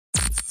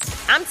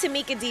I'm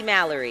Tamika D.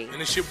 Mallory. And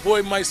it's your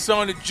boy, my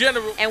son, the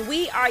General. And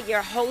we are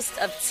your hosts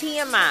of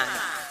TMI.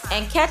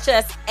 And catch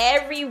us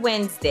every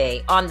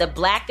Wednesday on the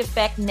Black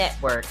Effect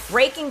Network,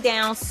 breaking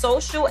down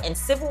social and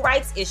civil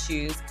rights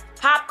issues,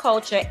 pop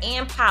culture,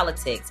 and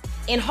politics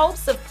in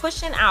hopes of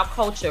pushing our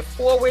culture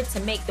forward to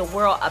make the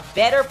world a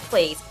better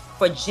place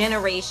for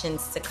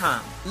generations to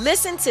come.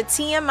 Listen to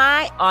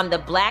TMI on the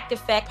Black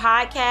Effect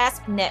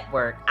Podcast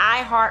Network,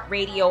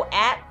 iHeartRadio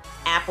app,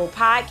 Apple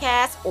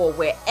Podcasts, or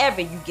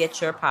wherever you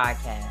get your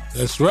podcasts.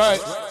 That's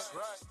right.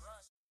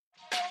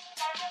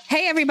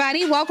 Hey,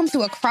 everybody. Welcome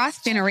to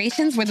Across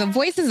Generations, where the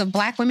voices of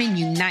Black women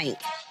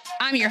unite.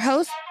 I'm your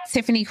host,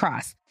 Tiffany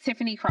Cross.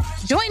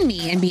 Join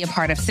me and be a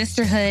part of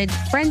sisterhood,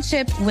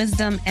 friendship,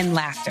 wisdom, and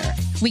laughter.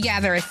 We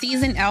gather a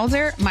seasoned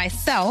elder,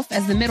 myself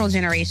as the middle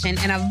generation,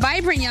 and a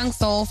vibrant young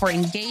soul for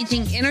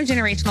engaging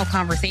intergenerational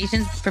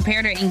conversations,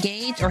 prepare to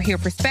engage or hear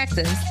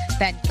perspectives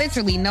that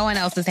literally no one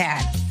else has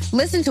had.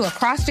 Listen to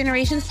Across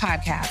Generations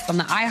podcast on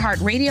the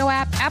iHeartRadio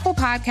app, Apple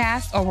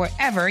Podcasts, or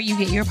wherever you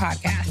get your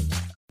podcasts.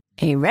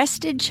 A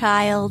rested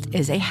child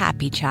is a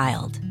happy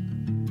child.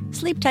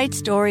 Sleep Tight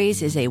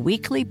Stories is a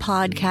weekly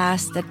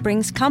podcast that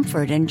brings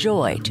comfort and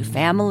joy to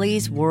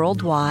families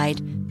worldwide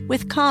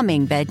with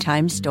calming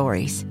bedtime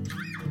stories.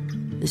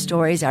 The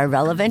stories are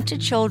relevant to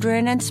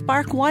children and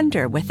spark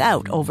wonder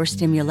without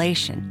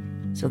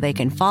overstimulation, so they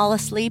can fall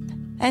asleep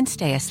and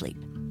stay asleep.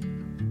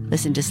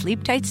 Listen to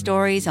Sleep Tight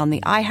Stories on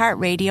the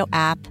iHeartRadio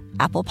app,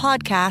 Apple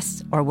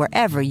Podcasts, or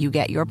wherever you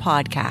get your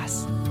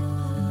podcasts.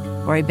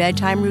 For a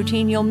bedtime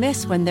routine you'll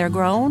miss when they're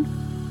grown,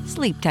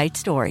 Sleep Tight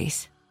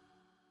Stories.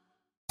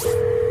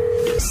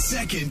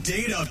 Second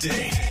date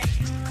update.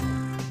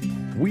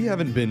 We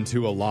haven't been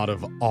to a lot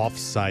of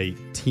off-site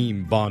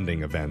team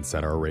bonding events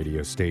at our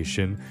radio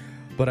station,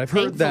 but I've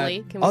heard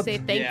thankfully. Can we say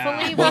thankfully?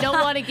 Yeah. We don't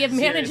want to give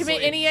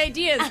management any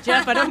ideas,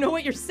 Jeff. I don't know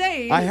what you're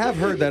saying. I have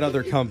heard that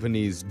other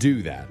companies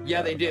do that.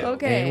 Yeah, they do.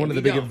 Okay. And one of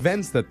the big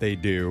events that they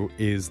do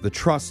is the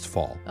trust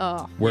fall,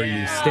 where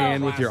you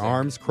stand with your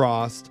arms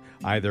crossed,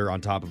 either on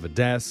top of a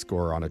desk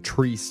or on a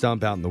tree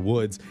stump out in the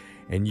woods,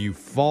 and you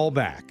fall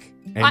back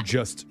and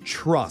just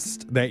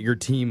trust that your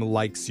team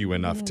likes you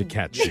enough to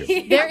catch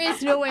you. There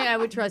is no way I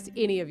would trust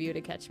any of you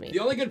to catch me. The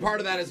only good part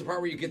of that is the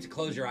part where you get to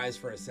close your eyes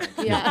for a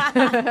second. Yeah.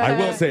 I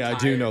will say I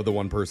do know the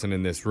one person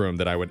in this room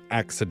that I would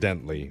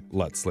accidentally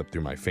let slip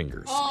through my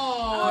fingers.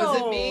 Oh,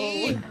 is it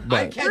me? But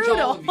I catch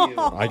all of you.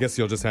 I guess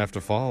you'll just have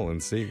to fall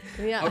and see.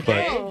 Yeah.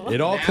 Okay. But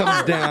it all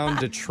comes down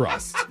to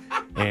trust.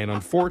 And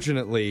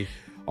unfortunately,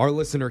 our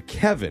listener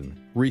Kevin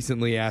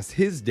recently asked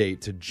his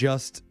date to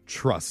just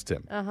trust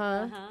him.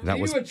 Did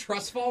he do a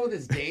trust fall with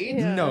his date?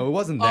 No, it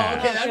wasn't Oh, that.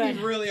 okay, that'd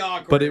be really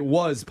awkward. But it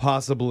was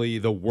possibly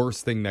the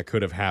worst thing that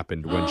could have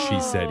happened when she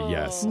said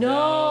yes.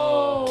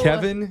 No.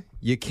 Kevin,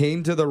 you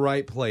came to the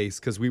right place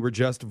because we were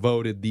just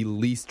voted the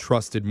least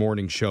trusted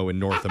morning show in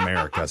North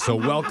America. So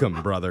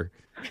welcome, brother.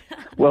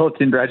 Well,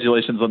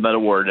 congratulations on that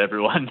award,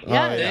 everyone.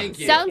 Yeah. Thank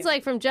you. Sounds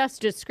like from Jeff's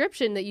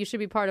description that you should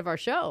be part of our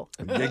show.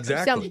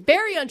 Exactly. Sounds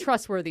very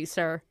untrustworthy,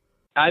 sir.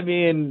 I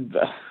mean,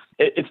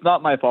 it's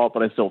not my fault,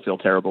 but I still feel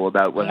terrible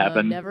about what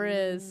happened. Never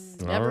is.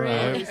 All Never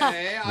right. is.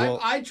 Okay, Well-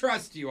 I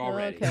trust you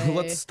already. Okay.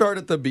 Let's start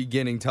at the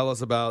beginning. Tell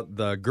us about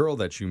the girl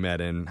that you met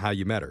and how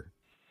you met her.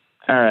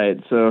 All right,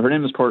 so her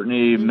name is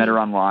Courtney, met her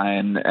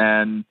online,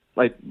 and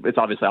like it's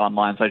obviously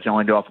online, so I can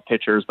only go off the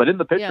pictures. But in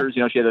the pictures,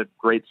 she had a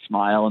great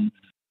smile, and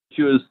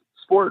she was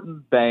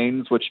sporting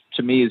bangs, which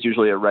to me is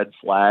usually a red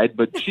flag,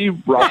 but she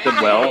rocked them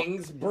well.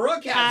 Bangs.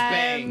 Brooke has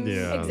bangs.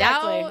 Yeah.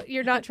 Exactly. Now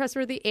you're not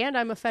trustworthy, and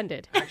I'm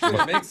offended. Actually,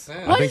 that makes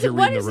sense. I think you're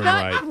reading the room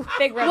right.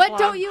 Big red flag.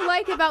 Don't you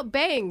like about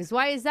bangs?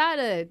 Why is that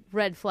a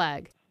red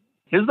flag?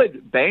 Here's the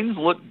bangs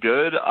look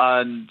good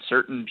on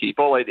certain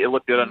people. Like, it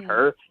looked good on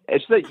her.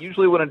 It's that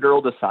usually when a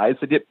girl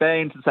decides to get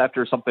bangs, it's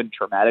after something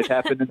traumatic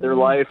happened in their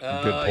life.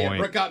 Good Yeah, point.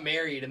 Brooke got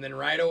married, and then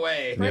right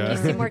away. Yeah. You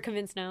seem more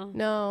convinced now.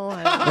 No.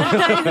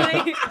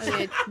 I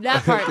mean,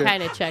 that part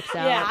kind of checks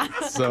out.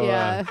 Yeah. So,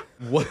 Yeah.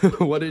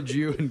 what did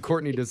you and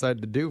Courtney decide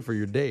to do for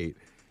your date?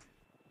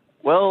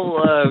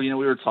 Well, we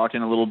were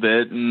talking a little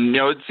bit, and,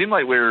 it seemed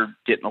like we were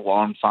getting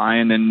along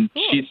fine, and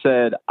she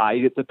said I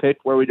get to pick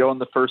where we go on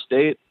the first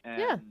date. And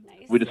Yeah.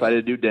 we decided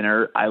to do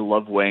dinner. I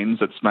love wings.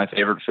 It's my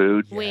favorite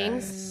food.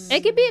 Wings.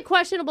 It could be a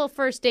questionable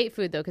first date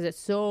food, though, because it's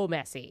so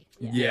messy.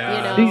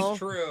 Yeah. You know?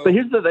 True. But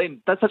here's the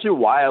thing. That's actually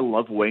why I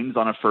love wings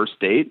on a first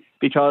date,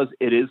 because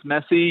it is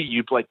messy.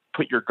 You, put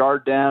your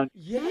guard down.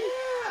 Yeah.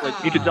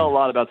 You can tell a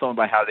lot about someone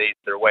by how they eat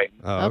their wings.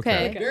 Oh,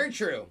 Okay. Very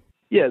true.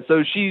 Yeah,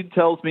 so she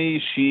tells me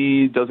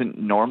she doesn't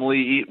normally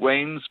eat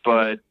wings,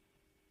 but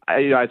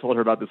I told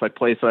her about this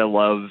place that I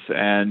love,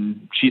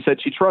 and she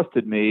said she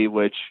trusted me,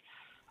 which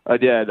I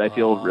did. I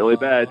feel really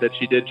bad that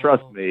she did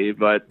trust me,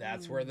 but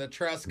That's where the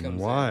trust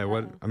comes Why?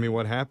 in.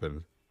 What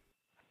happened?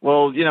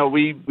 well,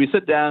 we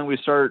sit down, we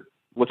start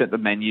looking at the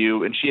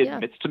menu, and she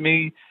admits to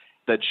me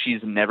that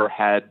she's never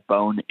had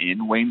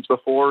bone-in wings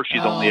before.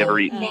 She's only ever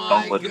eaten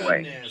boneless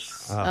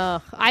wings.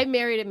 I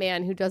married a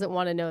man who doesn't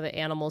want to know that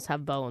animals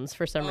have bones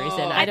for some reason.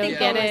 I don't think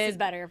get boneless it. is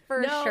better,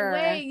 for no sure.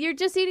 way. You're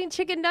just eating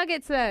chicken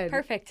nuggets then.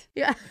 Perfect.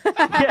 Yeah.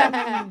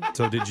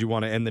 So did you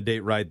want to end the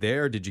date right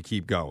there, or did you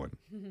keep going?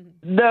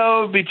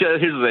 No, because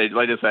here's the thing.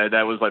 Like I said,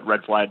 that was like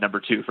red flag number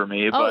 2 for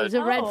me. Oh, but it was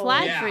a red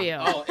flag for you.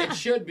 Oh, it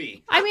should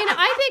be. I mean,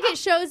 I think it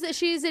shows that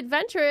she's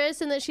adventurous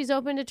and that she's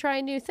open to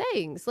trying new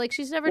things. Like,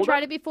 she's never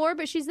tried it before,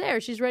 but she's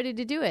there. She's ready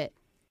to do it.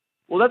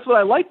 Well, that's what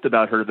I liked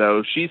about her,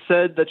 though. She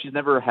said that she's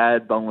never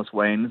had boneless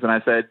wings, and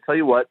I said, tell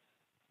you what,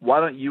 why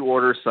don't you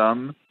order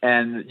some,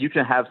 and you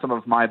can have some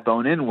of my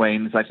bone-in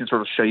wings. I can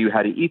sort of show you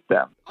how to eat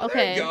them.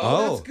 Okay. There you go.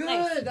 Oh. That's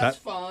good. That's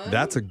fun.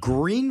 That's a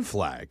green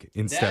flag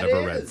instead That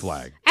of a red is.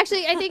 flag.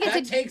 Actually, I think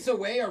that takes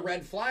away a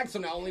red flag, so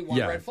now only one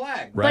red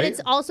flag. Right? But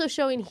it's also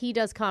showing he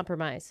does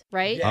compromise,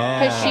 right? Yeah.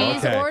 Because Oh,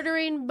 she's okay.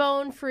 ordering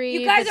bone-free.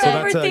 You guys but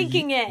are that's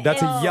overthinking it.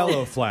 That's a Ew.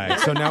 yellow flag.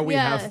 So now we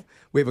Yeah. have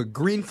a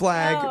green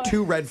flag,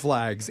 2 red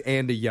flags,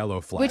 and a yellow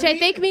flag. Which I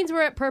think means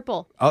we're at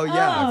purple. Oh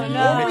yeah, Oh, we'll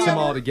no. mix them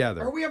all Or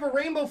together. we have a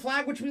rainbow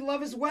flag, which we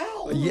love as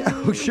well. Yeah,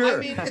 oh, sure. I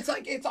mean,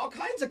 it's all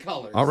kinds of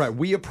colors. All right,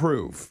 we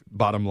approve.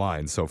 Bottom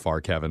line so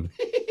far, Kevin.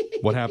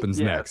 What happens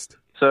next?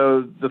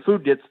 So the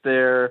food gets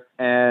there,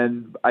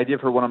 and I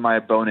give her one of my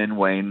bone-in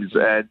wings,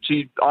 and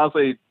she,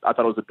 honestly, I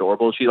thought it was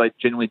adorable. She,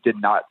 genuinely did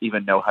not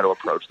even know how to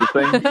approach the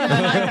thing.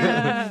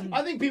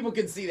 I think people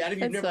can see that if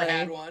you've That's never funny.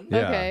 had one.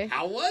 Yeah. Okay.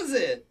 How was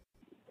it?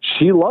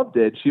 She loved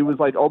it. She was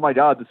like, oh, my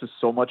God, this is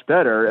so much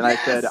better. And Yes!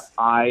 I said,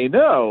 I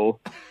know.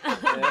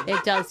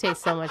 It does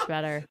taste so much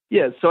better.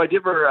 Yeah, so I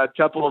give her a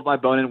couple of my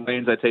bone-in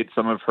wings. I take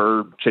some of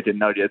her chicken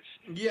nuggets.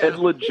 Yeah. And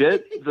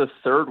legit, the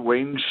third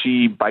wing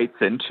she bites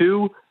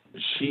into,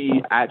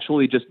 she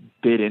actually just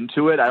bit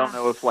into it. I don't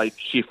know if,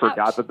 she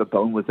forgot that the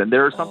bone was in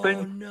there or something.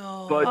 Oh,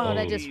 no. But Oh,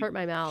 that just hurt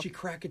my mouth. She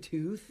crack a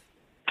tooth?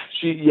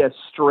 She,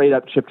 straight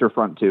up chipped her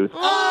front tooth. Her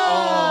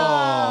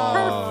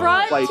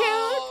front Like- tooth?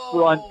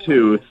 Front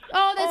tooth.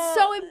 Oh, that's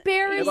so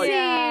embarrassing.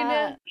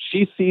 Yeah.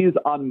 She sees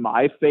on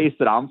my face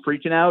that I'm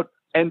freaking out,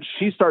 and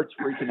she starts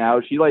freaking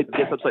out. She,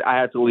 gets up, I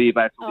have to leave.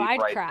 I have to Oh, leave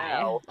I'd right cry.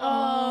 now.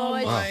 Oh,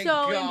 it's my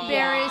so gosh.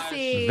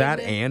 embarrassing.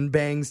 That and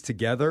bangs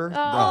together?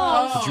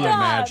 Oh, could you stop.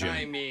 imagine?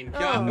 I mean,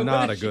 God.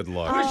 Not a good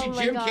look. What is Oh, she,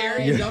 my Jim God.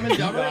 Carrey, and Dumb and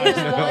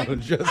Dumber? No,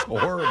 just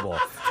horrible.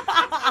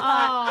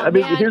 Oh, I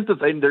mean, man. here's the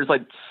thing. There's,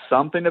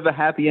 something of a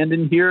happy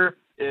ending here.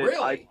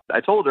 Really? I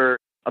told her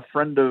a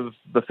friend of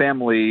the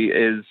family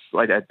is,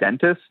 a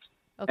dentist.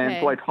 Okay.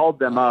 And so I called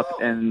them up,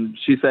 and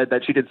she said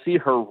that she could see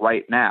her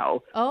right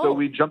now. Oh. So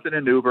we jumped in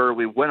an Uber.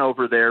 We went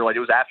over there. It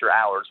was after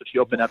hours. So she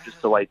opened up just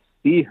to,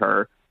 see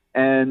her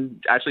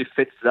and actually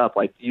fixed it up.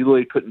 You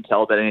really couldn't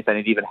tell that anything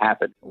had even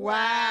happened.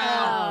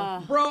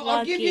 Wow. Bro,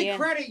 I'll give you Lucky.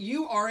 credit.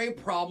 You are a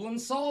problem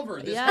solver.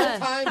 This Yeah.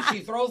 whole time,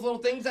 she throws little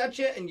things at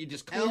you, and you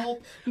just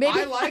help. Maybe-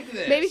 I like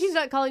this. Maybe she's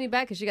not calling you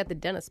back because she got the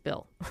dentist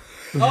bill.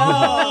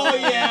 Oh,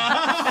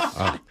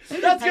 yeah.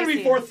 That's going to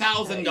be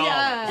 $4,000.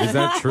 Yeah. Is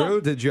that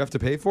true? Did you have to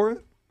pay for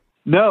it?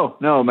 No,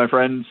 my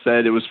friend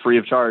said it was free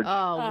of charge. Oh,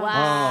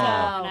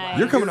 wow. So nice.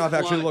 You're coming You're off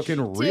actually clutch.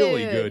 looking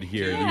really Dude. good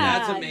here. Yeah.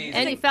 That's amazing.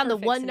 And you found the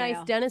Perfect one scenario.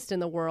 nice dentist in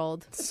the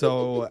world.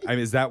 So,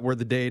 is that where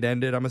the date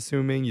ended, I'm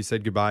assuming? You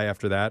said goodbye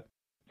after that?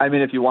 I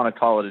mean, if you want to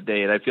call it a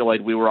date, I feel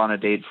like we were on a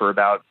date for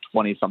about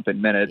 20-something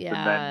minutes, and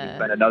then Yeah. we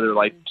spent another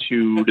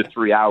 2 to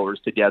 3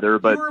 hours together.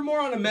 But you were more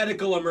on a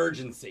medical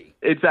emergency.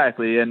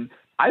 exactly, and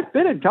I've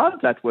been in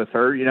contact with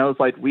her.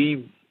 It's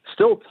we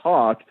still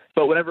talk,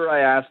 but whenever I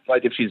ask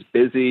if she's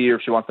busy or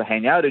if she wants to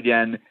hang out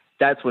again,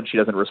 that's when she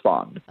doesn't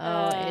respond.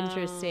 Oh,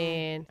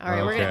 interesting. All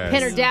right, we're going to Okay.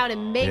 pin her down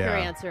and make her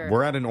answer.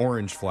 We're at an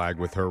orange flag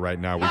with her right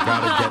now. We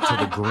got to get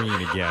to the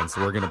green again.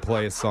 So we're going to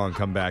play a song,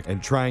 come back,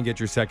 and try and get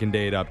your second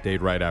date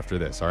update right after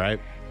this. All right?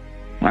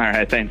 All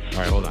right, thanks.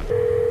 All right, hold on.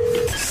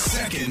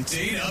 Second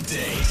date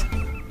update.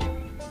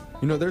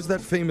 There's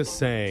that famous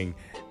saying,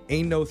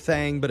 ain't no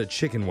thang but a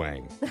chicken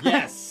wang.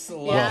 Yes,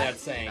 love Yeah. that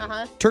saying.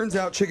 Uh-huh. Turns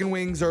out chicken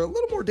wings are a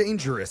little more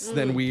dangerous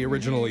than we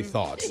originally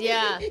thought.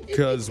 Yeah.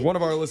 Because one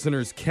of our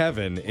listeners,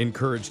 Kevin,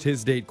 encouraged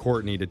his date,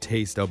 Courtney, to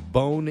taste a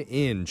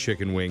bone-in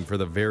chicken wing for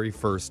the very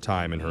first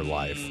time in her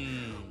life,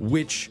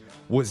 which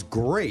was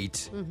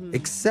great,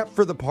 except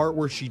for the part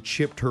where she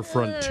chipped her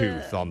front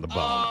tooth on the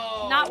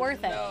bone. Not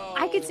worth it.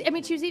 I could see,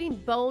 she was eating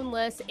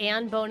boneless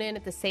and bone-in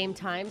at the same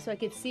time, so I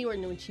could see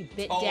when she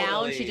bit down,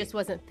 Totally. she just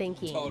wasn't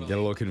thinking. Totally. Get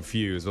a little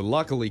confused. But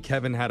luckily,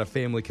 Kevin had a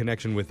family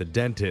connection with a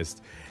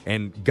dentist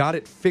and got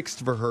it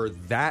fixed for her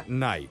that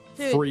night,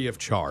 Dude, free of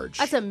charge.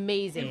 That's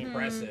amazing.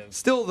 Impressive.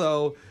 Still,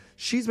 though,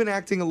 she's been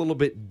acting a little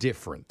bit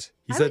different.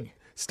 He said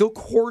still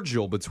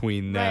cordial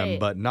between them, Right.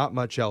 but not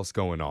much else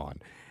going on.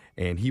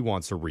 And he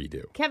wants a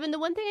redo. Kevin, the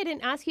one thing I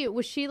didn't ask you,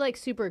 was she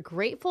super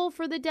grateful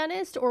for the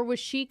dentist, or was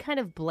she kind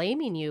of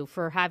blaming you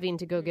for having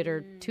to go get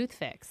her tooth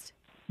fixed?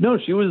 No,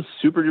 she was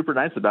super duper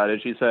nice about it.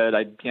 She said,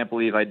 I can't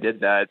believe I did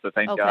that, but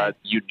thank Okay. God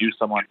you knew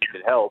someone who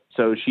could help.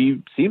 So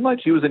she seemed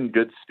like she was in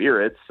good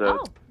spirits.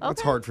 So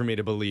It's hard for me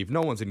to believe.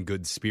 No one's in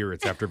good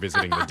spirits after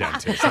visiting the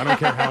dentist. I don't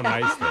care how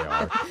nice they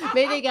are.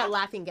 Maybe they got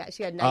laughing gas.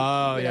 She had nice.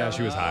 Oh, yeah,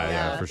 she was high,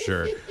 yeah, for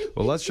sure.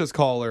 Well, let's just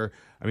call her.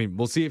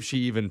 We'll see if she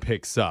even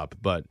picks up,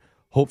 but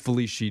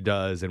hopefully she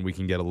does, and we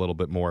can get a little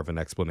bit more of an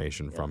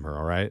explanation from her,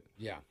 all right?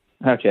 Yeah.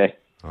 Okay.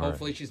 All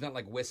Hopefully she's not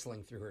like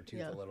whistling through her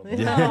tooth a little bit.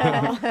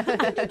 right. All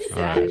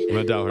right. I'm going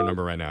to dial her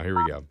number right now. Here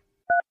we go.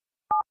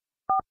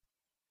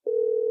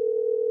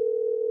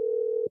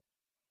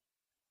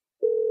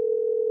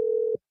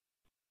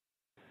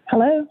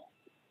 Hello.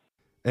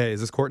 Hey, is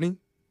this Courtney?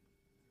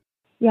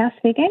 Yeah,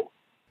 speaking.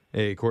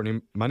 Hey,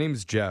 Courtney. My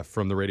name's Jeff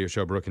from the radio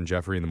show Brooke and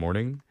Jeffrey in the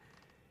Morning.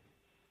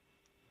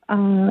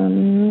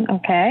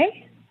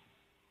 Okay.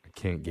 I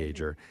can't gauge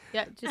her.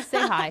 Yeah, just say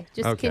hi.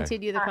 Just Okay.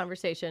 continue the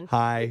conversation.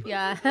 Hi.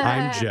 Yeah.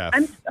 I'm Jeff.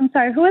 I'm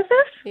sorry. Who is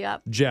this?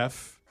 Yep.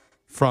 Jeff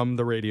from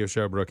the radio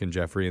show Brooke and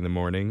Jeffrey in the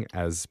Morning,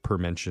 as per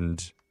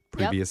mentioned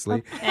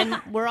previously. And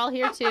we're all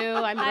here too.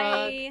 I'm Brooke.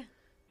 Hi.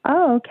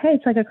 Oh, okay.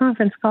 It's like a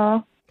conference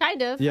call.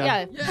 Kind of. Yeah.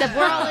 Yeah. Except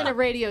we're all in a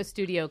radio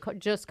studio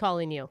just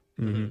calling you.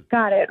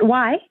 Got it.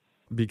 Why?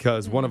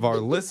 Because one of our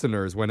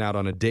listeners went out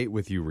on a date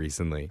with you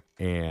recently,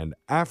 and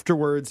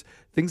afterwards,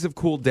 things have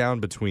cooled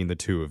down between the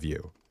two of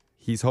you.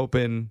 He's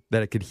hoping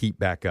that it could heat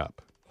back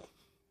up.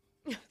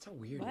 That's a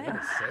weird way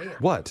to say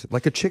it. What?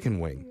 Like a chicken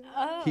wing.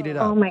 Heat it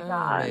up. Oh my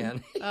God.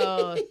 Man.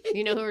 Oh,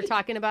 you know who we're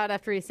talking about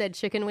after he said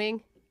chicken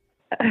wing?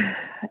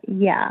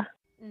 Yeah,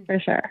 for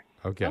sure.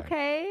 Okay.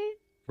 Okay.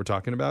 We're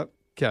talking about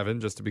Kevin,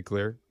 just to be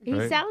clear. He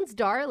right? sounds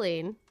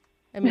darling.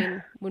 I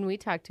mean, when we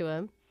talk to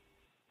him.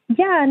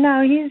 Yeah,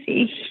 no,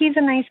 he's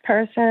a nice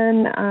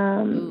person.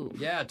 Ooh.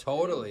 Yeah,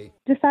 totally.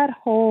 Just that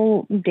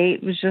whole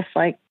date was just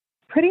like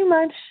pretty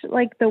much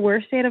like the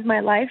worst date of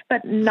my life,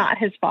 but not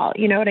his fault.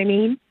 You know what I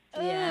mean?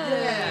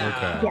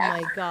 Yeah. Okay.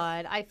 Oh my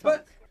God. I felt.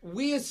 But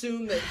we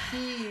assume that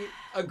he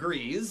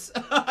agrees.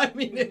 I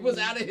mean, it was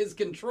out of his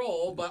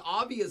control, but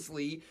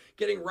obviously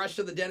getting rushed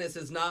to the dentist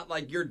is not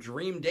like your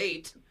dream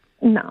date.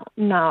 No.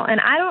 And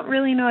I don't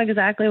really know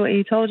exactly what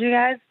he told you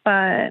guys,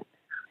 but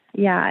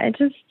yeah, it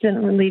just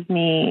didn't leave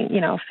me,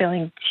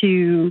 feeling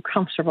too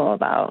comfortable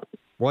about.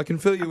 Well, I can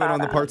fill you in on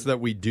the parts that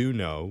we do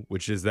know,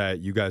 which is that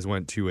you guys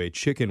went to a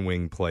chicken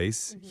wing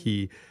place. Mm-hmm.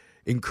 He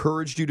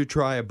encouraged you to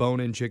try a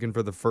bone-in chicken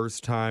for the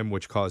first time,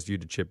 which caused you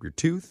to chip your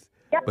tooth.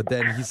 Yep. But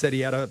then he said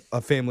he had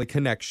a family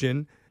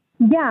connection.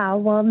 Yeah,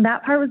 well,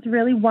 that part was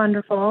really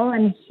wonderful,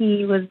 and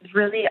he was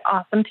really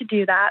awesome to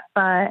do that,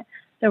 but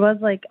there was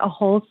like a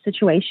whole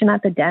situation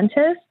at the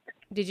dentist.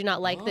 Did you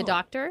not like the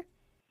doctor?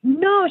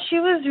 No, she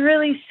was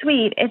really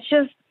sweet. It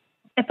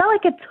felt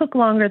like it took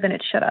longer than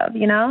it should have,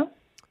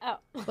 Oh.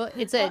 Well,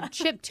 it's a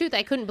chipped tooth.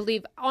 I couldn't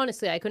believe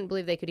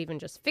they could even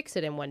just fix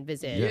it in one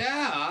visit.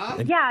 Yeah.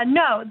 Yeah,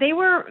 no,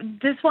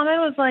 this woman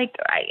was like,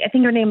 I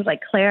think her name was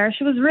like Claire.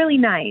 She was really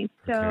nice.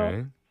 So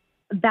Okay.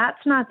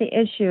 that's not the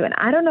issue. And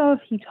I don't know if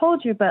he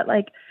told you, but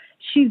like,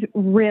 she's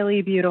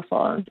really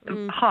beautiful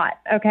and hot.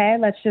 Okay.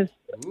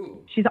 Ooh.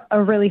 She's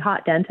a really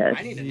hot dentist.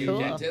 I need a new Cool.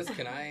 dentist.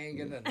 Can I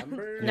get a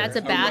number? And that's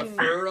a bad-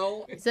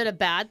 referral? Is it a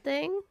bad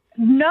thing?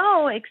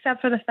 No,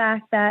 except for the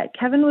fact that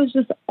Kevin was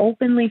just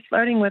openly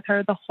flirting with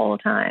her the whole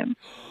time.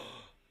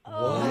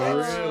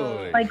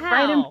 Really? Like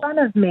right in How? front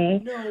of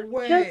me. No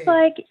way. Just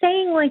like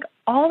saying like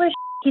all this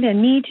he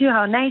didn't need to,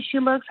 how nice she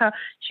looks, how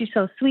she's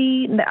so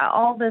sweet, and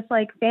all this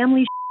like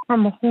family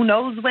from who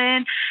knows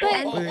when.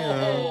 But,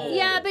 Oh.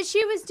 yeah, but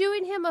she was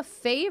doing him a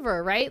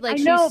favor, right? Like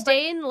I know, she's but-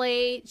 staying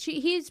late.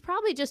 He's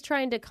probably just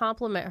trying to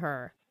compliment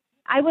her.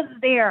 I was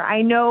there.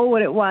 I know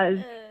what it was.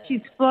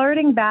 She's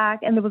flirting back,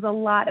 and there was a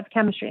lot of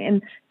chemistry.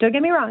 And don't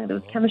get me wrong, there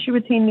was chemistry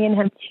between me and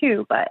him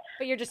too. But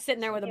But you're just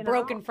sitting there with a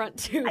broken front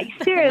tooth.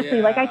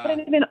 seriously, like I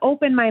couldn't even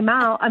open my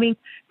mouth. I mean,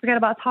 forget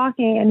about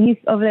talking, and he's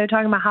over there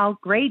talking about how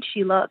great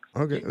she looks.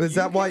 Okay. Is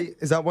that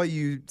why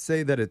you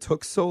say that it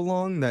took so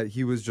long, that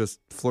he was just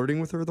flirting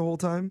with her the whole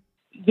time?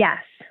 Yes.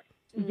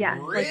 Yes.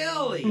 Like,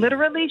 Really?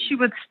 literally, she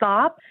would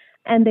stop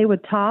and they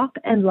would talk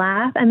and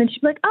laugh. And then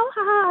she'd be like, oh,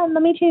 haha,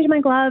 let me change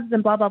my gloves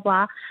and blah, blah,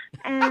 blah.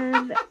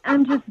 And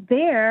I'm just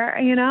there,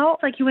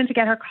 It's like he went to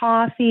get her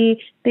coffee.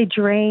 They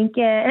drank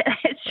it.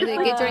 It's Or just they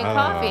could drink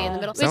coffee in the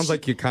middle. Sounds Which-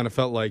 like you kind of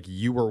felt like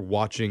you were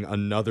watching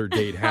another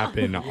date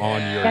happen on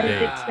your that is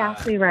date.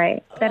 exactly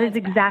right. That is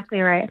exactly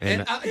right.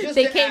 And Just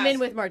they to came in ask,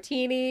 with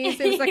martinis.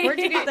 It was like, where'd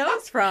you get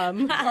those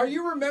from? Are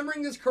you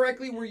remembering this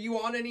correctly? Were you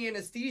on any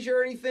anesthesia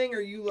or anything?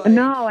 Are you like...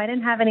 No, I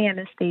didn't have any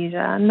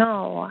anesthesia.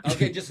 No.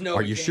 Okay, just know.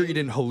 are you sure you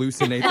didn't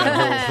hallucinate that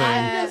whole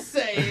thing? Just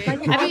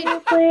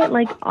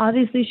saying.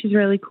 Obviously, she's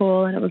really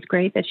cool, and it was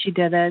great that she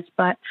did this.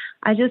 But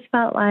I just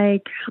felt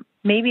like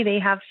maybe they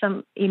have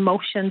some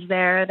emotions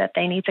there that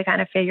they need to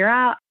kind of figure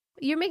out.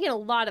 You're making a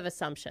lot of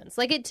assumptions.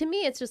 To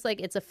me, it's just like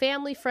it's a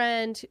family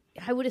friend.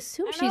 I would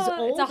assume I she's know, it's a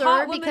older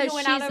hot woman because who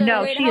went she's out of her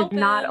No, way to she is help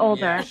not him.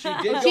 older. Yeah, she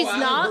did go She's out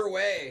not? of her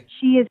way.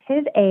 She is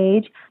his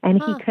age, and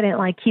Huh. he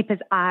couldn't keep his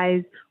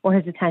eyes or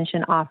his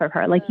attention off of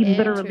her. Like he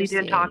literally Interesting.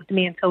 didn't talk to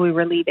me until we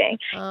were leaving.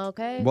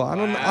 Okay. Well,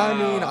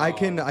 I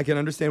can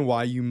understand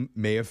why you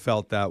may have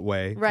felt that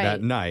way Right.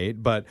 that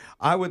night, but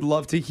I would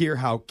love to hear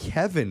how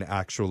Kevin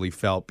actually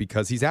felt,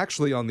 because he's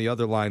actually on the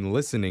other line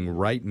listening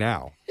right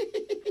now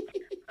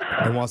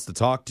and wants to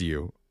talk to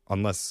you,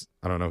 unless,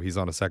 I don't know, he's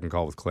on a second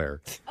call with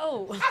Claire.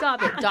 Oh.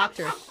 Stop it,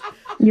 doctor.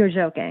 You're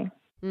joking.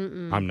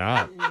 I'm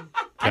not.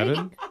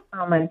 Kevin?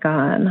 Oh, my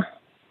God.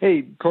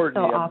 Hey, Courtney,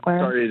 So I'm awkward.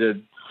 sorry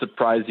to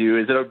surprise you.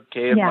 Is it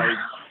okay if I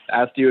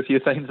asked you a few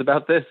things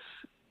about this?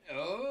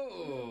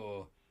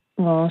 Oh.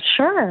 Well,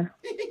 sure.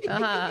 What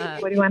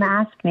do you want to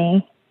ask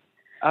me?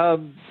 I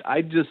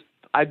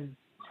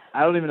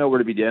don't even know where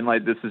to begin.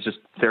 Like, this is just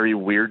very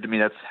weird to me.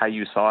 That's how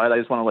you saw it. I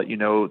just want to let you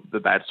know the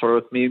backstory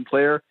with me and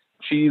Claire.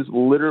 She's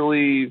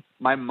literally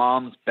my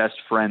mom's best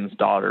friend's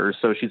daughter,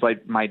 so she's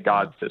like my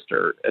god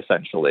sister,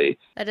 essentially.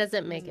 That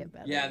doesn't make it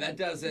better. Yeah, that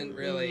doesn't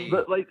really.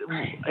 But like,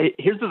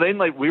 here's the thing: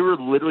 like, we were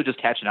literally just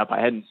catching up.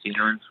 I hadn't seen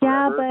her in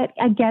Yeah, forever.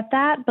 but I get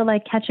that. But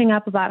like catching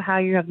up about how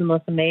you have the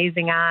most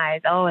amazing eyes.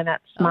 Oh, and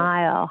that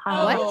smile.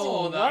 How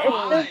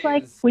It's just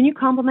like when you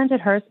complimented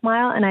her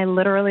smile, and I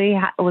literally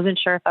wasn't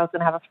sure if I was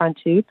going to have a front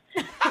tooth.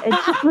 It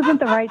just wasn't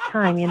the right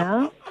time, you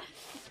know?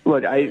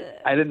 Look, I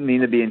didn't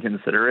mean to be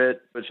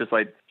inconsiderate. It's just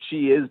like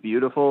she is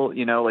beautiful,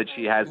 you know. Like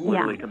she has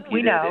literally competed.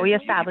 We know. in We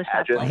beauty established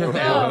that.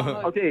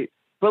 pageants. Okay,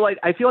 but like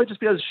I feel like just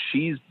because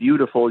she's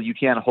beautiful, you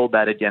can't hold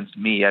that against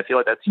me. I feel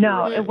like that's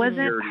No, your it wasn't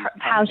insecurities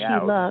how she coming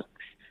out. looks.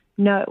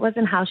 No, it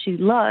wasn't how she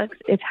looks.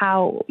 It's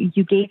how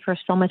you gave her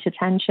so much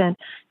attention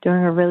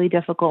during a really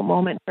difficult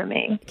moment for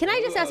me. Can I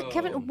just ask,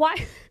 Kevin,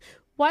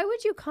 why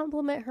would you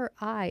compliment her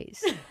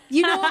eyes?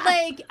 You know,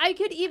 like, I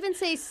could even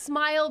say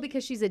smile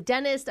because she's a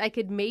dentist. I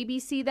could maybe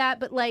see that,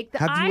 but like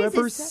the eyes. Have you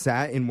ever is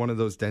sat in one of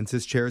those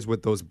dentist chairs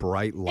with those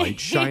bright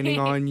lights shining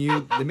on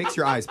you? It makes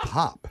your eyes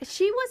pop.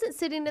 She wasn't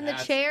sitting in the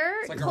chair.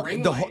 It's like a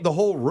ring The light.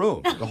 whole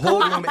room. The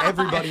whole room,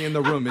 everybody in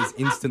the room is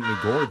instantly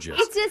gorgeous.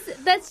 It's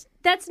just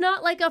that's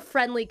not like a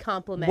friendly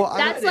compliment. Well,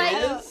 that's like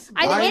is.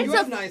 I think You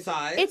it's have a nice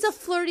eyes. it's a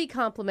flirty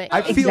compliment.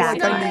 I feel like I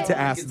Exactly. need to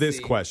ask can this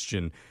see.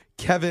 question.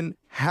 Kevin,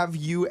 have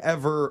you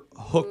ever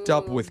hooked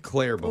up with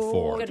Claire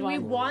before? Do we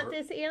want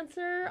this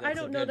answer? I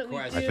don't know that we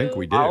do. I think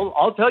we do.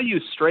 I'll tell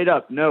you straight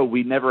up, no,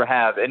 we never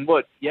have. And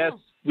look, yes,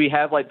 we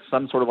have like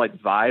some sort of like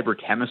vibe or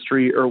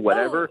chemistry or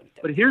whatever.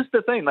 But here's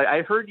the thing: like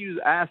I heard you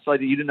ask,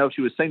 like you didn't know if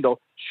she was single.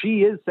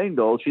 She is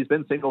single. She's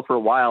been single for a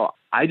while.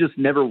 I just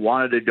never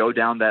wanted to go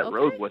down that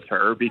road with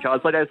her because,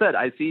 like I said,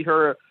 I see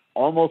her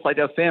almost like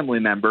a family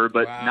member,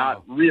 but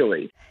not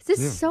really. This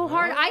is so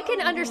hard. I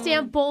can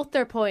understand both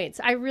their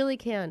points. I really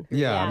can.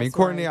 Yeah, I mean,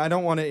 Courtney, I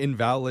don't want to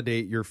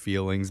invalidate your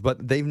feelings,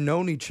 but they've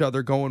known each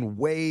other going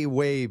way,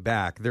 way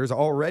back. There's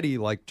already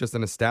like just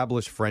an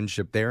established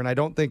friendship there, and I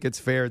don't think it's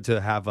fair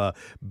to have a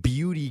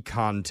beauty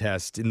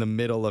contest in the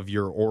middle of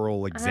your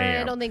oral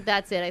exam. I don't think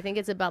that's it. I think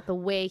it's about the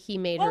way he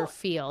made her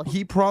feel.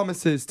 He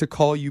promises to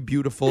call you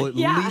beautiful at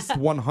least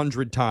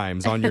 100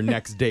 times on your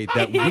next date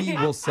that we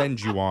will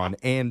send you on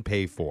and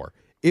pay for,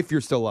 if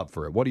you're still up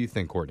for it. What do you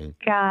think, Courtney?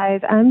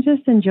 Guys, I'm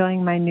just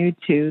enjoying my new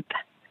tooth.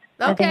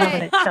 I think I'm Okay.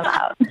 going to chill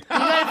out. You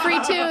got a free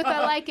tooth. I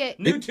like it.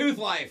 New tooth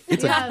life.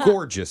 It's a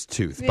gorgeous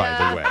tooth,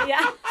 by the way.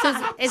 Yeah. So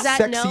is that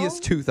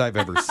Sexiest tooth I've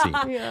ever seen.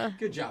 Yeah.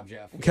 Good job,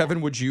 Jeff.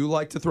 Kevin, would you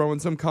like to throw in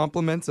some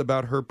compliments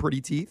about her pretty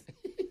teeth?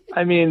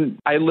 I mean,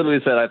 I literally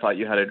said I thought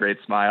you had a great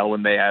smile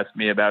when they asked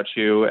me about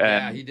you, and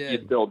Yeah, he did.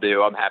 you still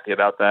do. I'm happy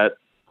about that.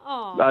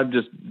 Aw. I'm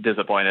just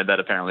disappointed that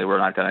apparently we're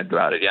not going to go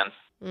out again.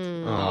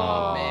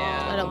 Oh,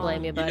 man. I don't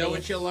blame you, buddy. You know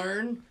what you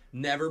learn?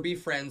 Never be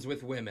friends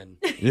with women.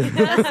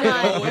 That's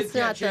not, Always that's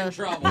not get you in the,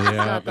 trouble. that's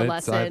not the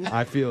lesson.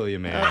 I feel you,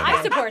 man.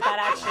 I support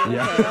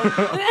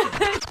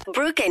that actually.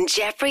 Brooke and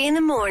Jeffrey in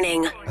the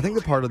morning. I think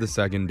the part of the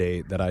second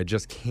date that I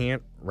just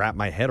can't wrap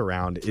my head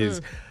around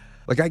is,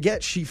 like, I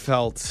get she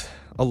felt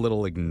a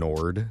little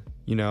ignored,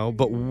 you know,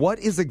 but what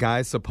is a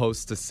guy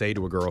supposed to say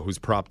to a girl who's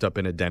propped up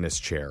in a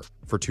dentist chair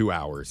for 2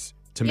 hours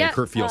to make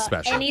her feel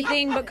special?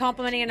 Anything but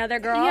complimenting another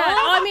girl. Yeah,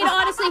 I mean,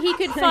 honestly, he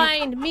could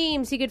find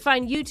memes. He could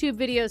find YouTube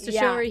videos to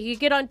show her. He could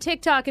get on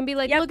TikTok and be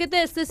like, look at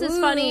this. This is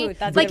funny.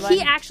 That's Like, a good he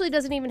one. actually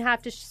doesn't even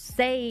have to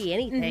say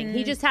anything.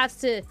 He just has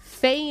to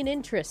feign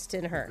interest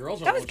in her.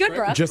 That was good,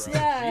 Brooke.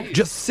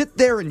 Just sit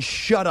there and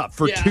shut up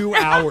for 2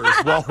 hours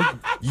while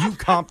you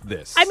comp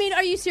this. I mean,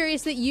 are you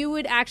serious that you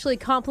would actually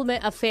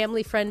compliment a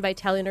family friend by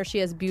telling her she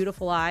has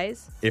beautiful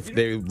eyes? If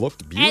they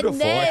looked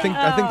beautiful, I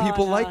think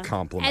people like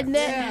compliments. And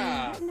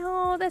then,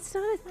 no, that's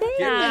not a thing.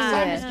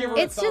 Just give her a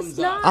It's thumbs just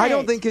up. not. I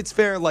don't think it's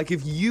fair. Like,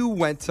 if you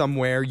went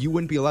somewhere, you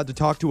wouldn't be allowed to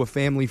talk to a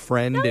family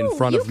friend in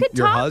front you of could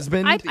your talk-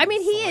 husband. I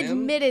mean, he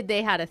admitted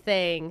they had a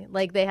thing,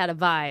 like they had a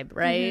vibe,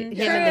 right?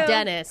 Him and the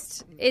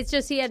dentist. It's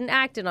just he hadn't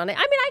acted on it.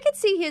 I mean, I could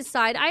see his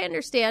side. I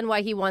understand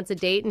why he wants a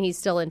date and he's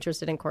still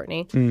interested in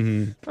Courtney. I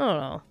don't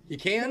know. You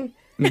can?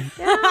 I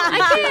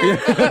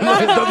can. It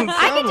doesn't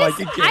sound like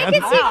you can. I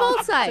can see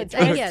both sides.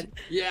 I can.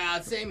 Yeah,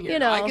 same here. You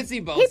know, I can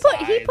see both he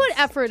sides. put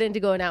effort into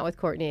going out with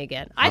Courtney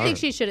again. I think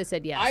she should have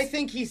said yes. I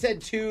think he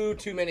said too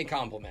many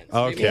compliments.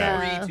 Okay.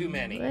 Maybe 3 too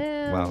many.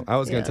 Well, I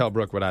was going to tell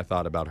Brooke what I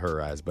thought about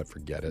her eyes, but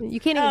forget it. You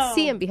can't even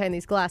see him behind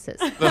these glasses.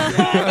 All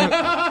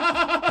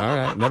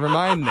right, never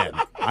mind then.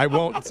 I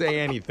won't say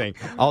anything.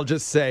 I'll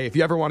just say, if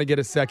you ever want to get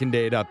a second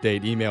date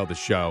update, email the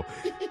show.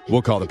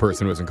 We'll call the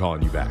person who isn't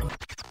calling you back.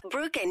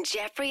 Brooke and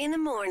Jeffrey in the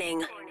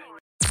morning.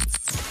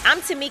 I'm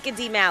Tamika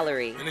D.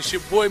 Mallory. And it's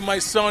your boy, my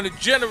son, the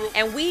General.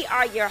 And we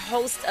are your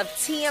hosts of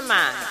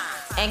TMI.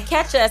 And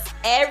catch us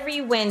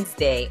every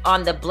Wednesday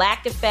on the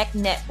Black Effect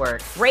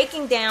Network,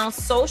 breaking down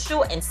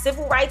social and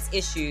civil rights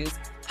issues,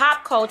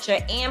 pop culture,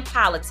 and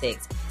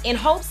politics in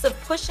hopes of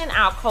pushing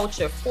our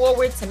culture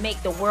forward to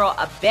make the world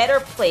a better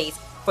place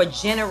for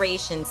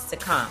generations to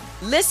come.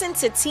 Listen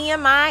to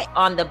TMI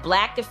on the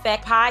Black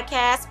Effect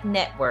Podcast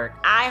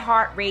Network,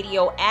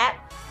 iHeartRadio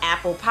app,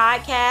 Apple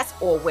Podcasts,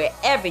 or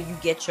wherever you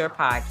get your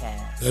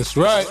podcasts. That's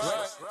right.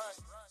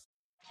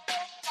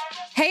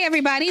 Hey,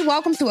 everybody.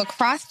 Welcome to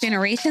Across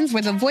Generations,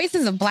 where the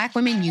voices of Black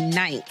women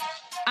unite.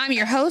 I'm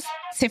your host,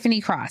 Tiffany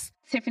Cross.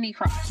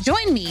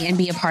 Join me and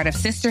be a part of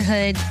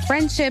sisterhood,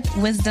 friendship,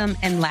 wisdom,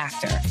 and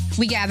laughter.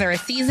 We gather a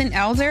seasoned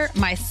elder,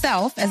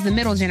 myself as the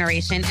middle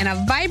generation, and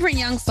a vibrant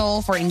young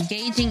soul for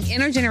engaging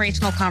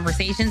intergenerational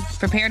conversations.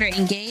 Prepare to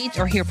engage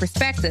or hear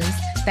perspectives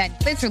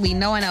that literally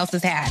no one else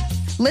has had.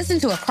 Listen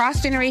to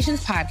Across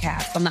Generations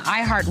podcast on the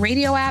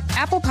iHeartRadio app,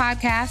 Apple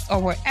Podcasts,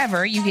 or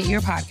wherever you get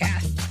your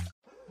podcasts.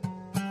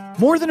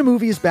 More Than a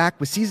Movie is back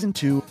with Season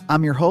 2.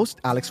 I'm your host,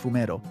 Alex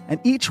Fumero,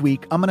 and each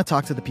week I'm going to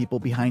talk to the people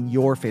behind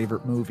your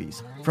favorite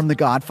movies. From The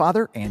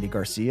Godfather, Andy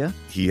Garcia.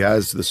 He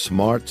has the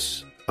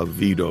smarts of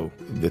Vito,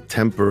 the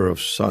temper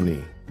of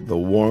Sonny, the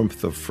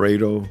warmth of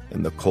Fredo,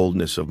 and the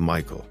coldness of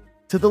Michael.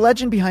 To the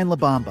legend behind La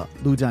Bamba,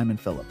 Lou Diamond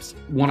Phillips.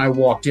 When I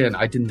walked in,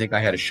 I didn't think I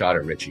had a shot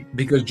at Richie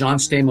because John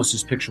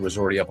Stamos' picture was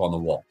already up on the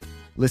wall.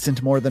 Listen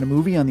to More Than a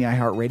Movie on the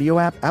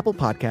iHeartRadio app, Apple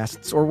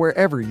Podcasts, or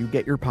wherever you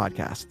get your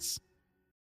podcasts.